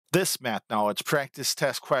This math knowledge practice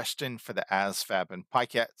test question for the ASVAB and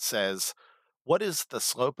PiCAT says, what is the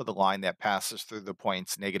slope of the line that passes through the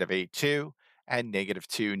points -8, 2 and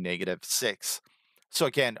 -2, -6? So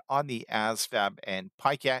again, on the ASVAB and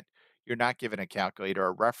PiCAT, you're not given a calculator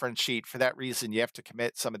or reference sheet. For that reason, you have to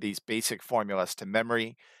commit some of these basic formulas to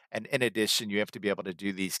memory. And in addition, you have to be able to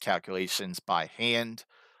do these calculations by hand.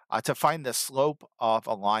 To find the slope of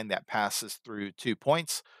a line that passes through 2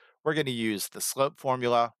 points, we're going to use the slope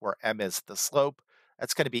formula where m is the slope.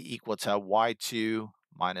 That's going to be equal to y2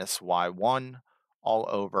 minus y1 all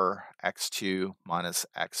over x2 minus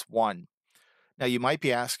x1. Now, you might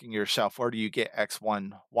be asking yourself, where do you get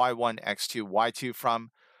x1, y1, x2, y2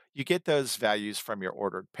 from? You get those values from your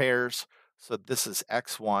ordered pairs. So this is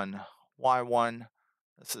x1, y1,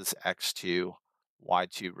 this is x2,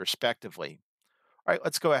 y2, respectively. All right,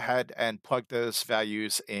 let's go ahead and plug those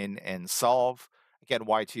values in and solve. Again,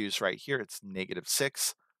 y2 is right here. It's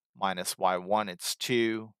 -6 minus y1, it's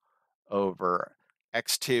 2 over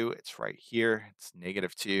x2. It's right here. It's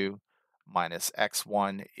 -2 minus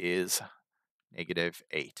x1 is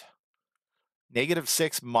 -8.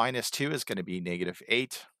 -6 minus 2 is going to be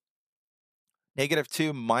 -8.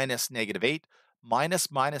 -2 minus -8.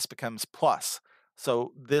 Minus minus becomes plus.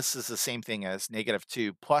 So this is the same thing as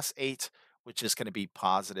 -2 plus 8, which is going to be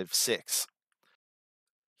 +6.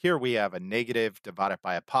 Here we have a negative divided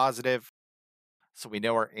by a positive. So we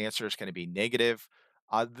know our answer is going to be negative.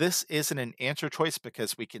 This isn't an answer choice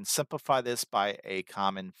because we can simplify this by a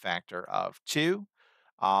common factor of 2.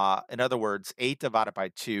 In other words, 8 divided by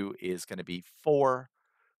 2 is going to be 4.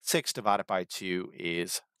 6 divided by 2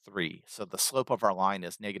 is 3. So the slope of our line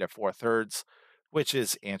is -4/3, which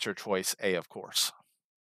is answer choice A, of course.